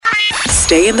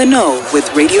Stay in the know with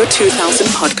Radio 2000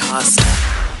 podcast.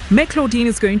 Mme Claudine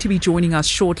is going to be joining us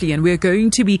shortly, and we're going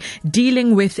to be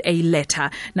dealing with a letter.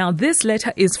 Now, this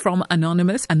letter is from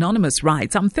Anonymous. Anonymous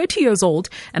writes, I'm 30 years old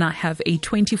and I have a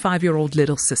 25-year-old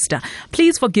little sister.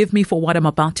 Please forgive me for what I'm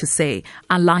about to say.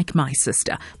 I like my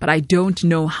sister, but I don't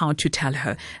know how to tell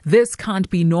her. This can't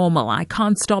be normal. I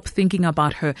can't stop thinking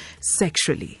about her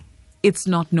sexually. It's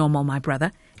not normal, my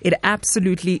brother. It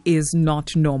absolutely is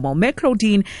not normal. Mme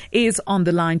Claudine is on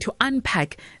the line to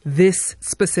unpack this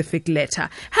specific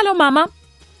letter. Hello, Mama.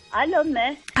 Hello,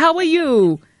 Ma. How are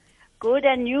you? Good,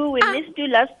 and you? We missed you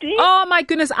last week. Oh, my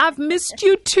goodness. I've missed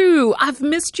you too. I've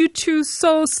missed you too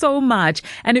so much.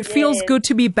 And it feels good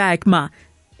to be back, Ma.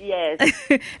 Yes.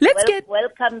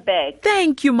 Welcome back.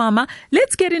 Thank you, Mama.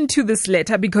 Let's get into this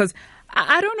letter because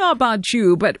I don't know about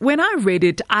you, but when I read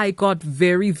it, I got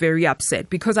very upset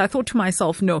because I thought to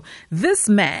myself, no, this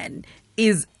man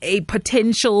is a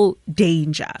potential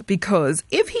danger, because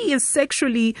if he is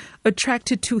sexually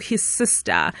attracted to his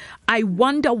sister, I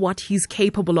wonder what he's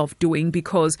capable of doing,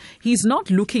 because he's not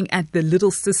looking at the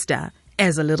little sister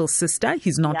as a little sister.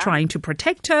 He's not trying to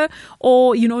protect her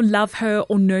or, love her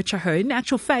or nurture her. In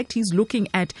actual fact, he's looking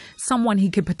at someone he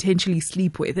could potentially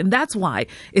sleep with. And that's why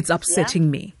it's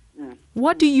upsetting me.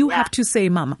 What do you have to say,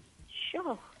 Mama?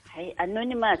 Sure. Hi,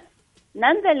 Anonymous.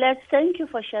 Nonetheless, thank you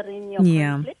for sharing your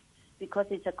conflict, because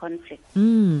it's a conflict.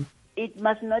 It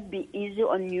must not be easy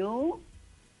on you.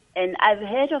 And I've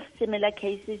heard of similar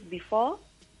cases before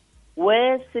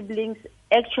where siblings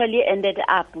actually ended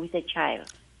up with a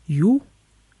child. You?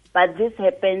 But this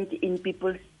happened in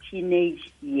people's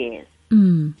teenage years.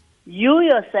 You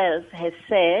yourself have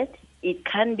said it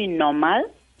can be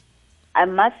normal. I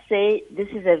must say this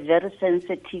is a very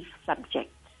sensitive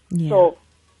subject. So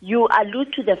you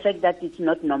allude to the fact that it's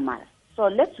not normal. So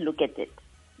let's look at it.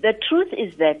 The truth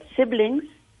is that siblings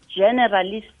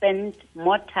generally spend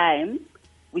more time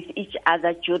with each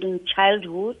other during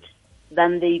childhood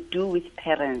than they do with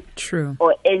parents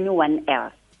or anyone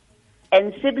else.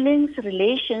 And siblings'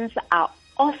 relations are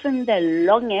often the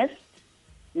longest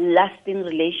lasting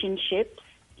relationships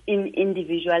in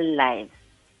individual lives.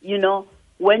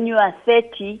 When you are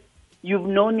 30, you've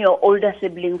known your older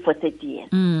sibling for 30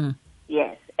 years.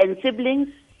 Yes. And siblings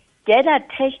get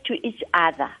attached to each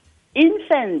other.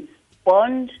 Infants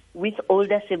bond with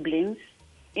older siblings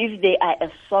if they are a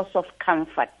source of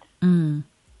comfort.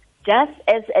 Just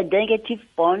as a negative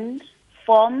bond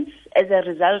forms as a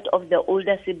result of the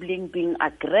older sibling being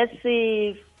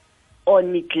aggressive or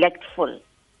neglectful,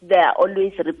 there are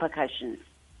always repercussions.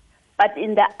 But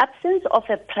in the absence of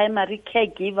a primary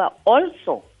caregiver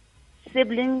also,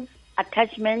 siblings'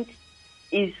 attachment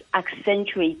is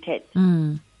accentuated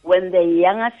when the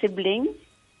younger sibling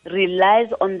relies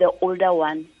on the older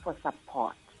one for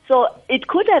support. So it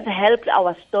could have helped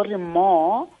our story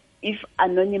more if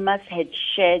Anonymous had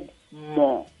shared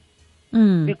more.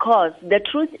 Because the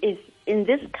truth is, in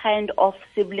this kind of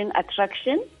sibling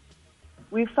attraction,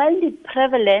 we find it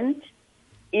prevalent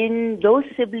in those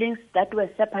siblings that were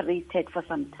separated for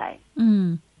some time.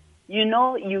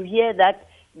 You hear that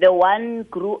the one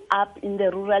grew up in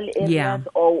the rural areas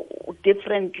or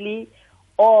differently,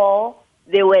 or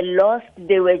they were lost,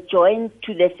 they were joined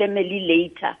to the family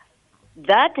later.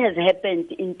 That has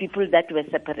happened in people that were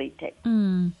separated.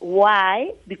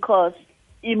 Why? Because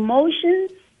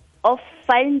emotions of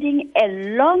finding a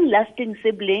long-lasting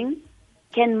sibling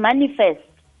can manifest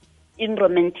in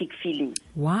romantic feelings.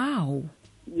 Wow.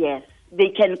 Yes, they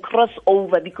can cross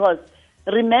over, because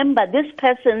remember, this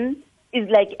person is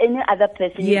like any other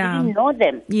person. You didn't know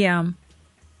them.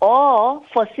 Or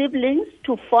for siblings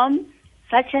to form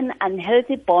such an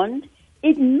unhealthy bond,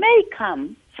 it may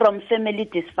come from family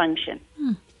dysfunction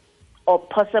or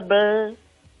possible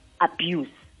abuse,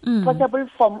 possible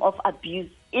form of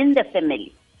abuse in the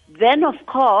family. Then, of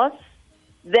course,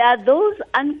 there are those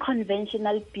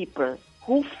unconventional people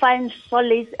who find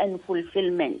solace and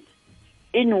fulfillment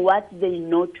in what they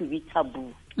know to be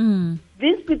taboo.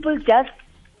 These people just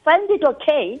find it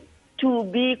okay to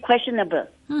be questionable.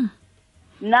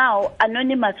 Now,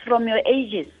 Anonymous, from your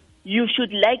ages, you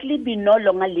should likely be no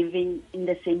longer living in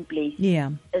the same place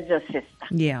as your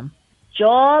sister.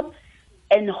 Jobs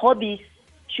and hobbies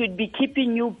should be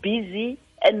keeping you busy,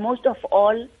 and most of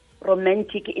all,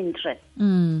 romantic interest.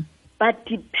 But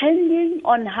depending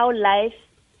on how life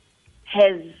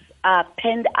has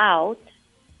panned out,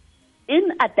 in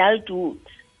adulthood,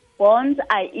 bonds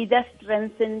are either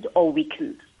strengthened or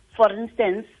weakened. For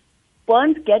instance,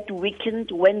 bonds get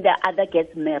weakened when the other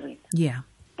gets married.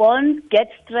 Bonds get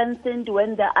strengthened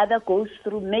when the other goes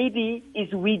through, maybe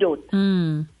is widowed.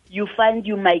 You find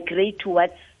you migrate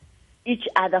towards each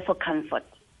other for comfort.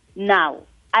 Now,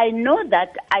 I know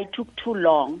that I took too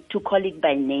long to call it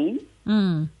by name,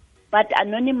 but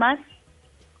Anonymous,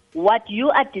 what you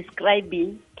are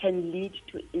describing can lead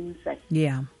to incest.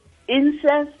 Yeah.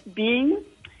 Incest being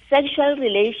sexual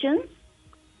relations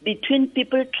between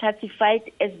people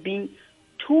classified as being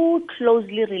too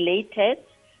closely related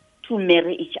to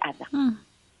marry each other.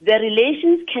 The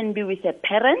relations can be with a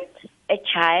parent, a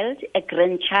child, a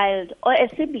grandchild, or a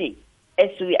sibling, as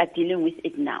we are dealing with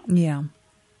it now. Yeah.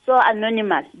 So,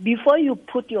 Anonymous, before you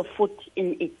put your foot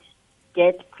in it,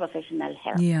 get professional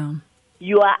help. Yeah.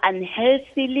 You are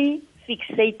unhealthily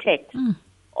fixated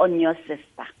on your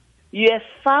sister. You have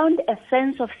found a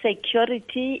sense of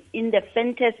security in the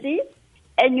fantasy,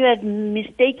 and you have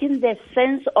mistaken the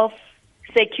sense of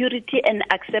security and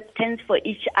acceptance for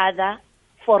each other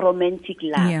for romantic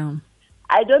love. Yeah.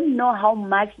 I don't know how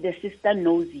much the sister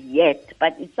knows yet,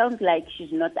 but it sounds like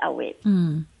she's not aware.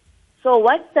 So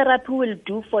what therapy will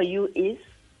do for you is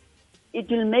it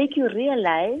will make you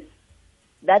realize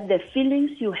that the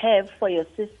feelings you have for your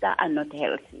sister are not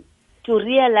healthy. To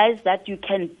realize that you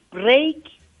can break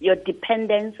your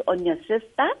dependence on your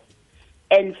sister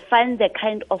and find the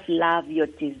kind of love you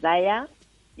desire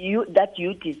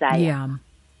Yeah.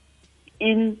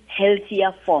 in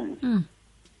healthier forms.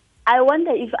 I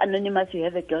wonder if, Anonymous, you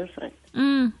have a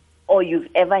girlfriend or you've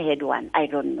ever had one. I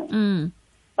don't know.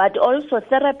 But also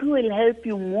therapy will help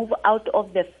you move out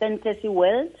of the fantasy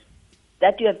world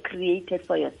that you have created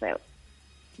for yourself.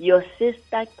 Your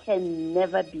sister can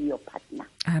never be your partner.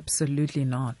 Absolutely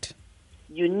not.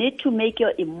 You need to make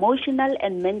your emotional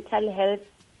and mental health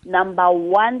number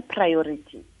one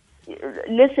priority.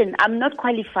 Listen, I'm not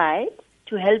qualified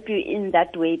to help you in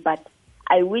that way, but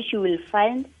I wish you will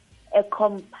find a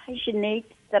compassionate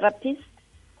therapist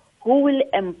who will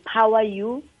empower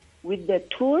you with the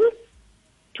tools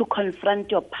to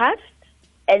confront your past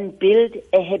and build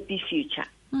a happy future.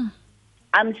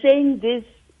 I'm saying this,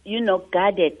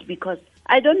 guarded, because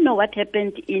I don't know what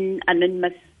happened in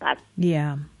Anonymous' past.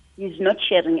 Yeah. He's not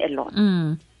sharing a lot.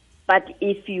 But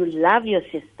if you love your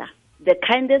sister, the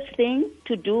kindest thing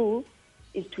to do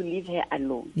is to leave her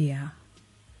alone. Yeah.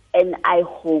 And I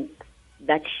hope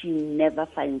that she never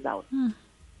finds out.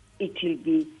 It will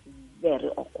be very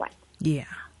awkward. Yeah.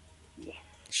 Yes.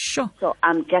 Sure. So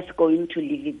I'm just going to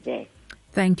leave it there.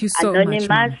 Thank you so Anonymous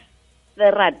much.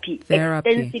 therapy. Therapy.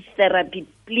 Extensive therapy,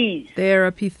 please.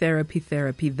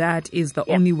 Therapy. That is the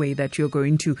only way that you're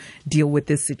going to deal with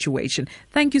this situation.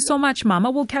 Thank you so much,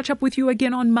 Mama. We'll catch up with you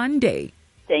again on Monday.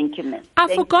 Thank you, ma'am.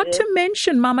 I forgot to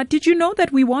mention, Mama, did you know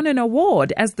that we won an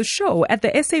award as the show at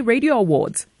the SA Radio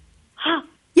Awards?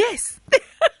 Yes.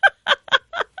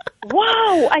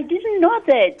 Wow, I didn't know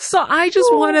that. So I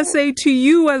just want to say to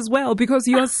you as well, because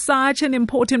you're such an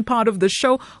important part of the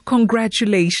show,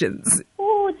 congratulations.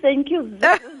 Oh, thank you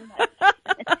very much.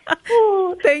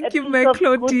 Thank you, Mme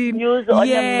Claudine. Good news on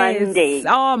a Monday.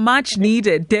 Oh, much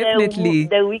needed, definitely.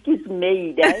 The week is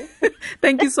made. Eh?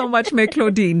 Thank you so much, Mme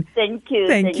Claudine. Thank you.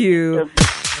 Thank you.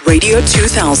 Radio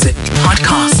 2000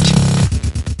 podcast.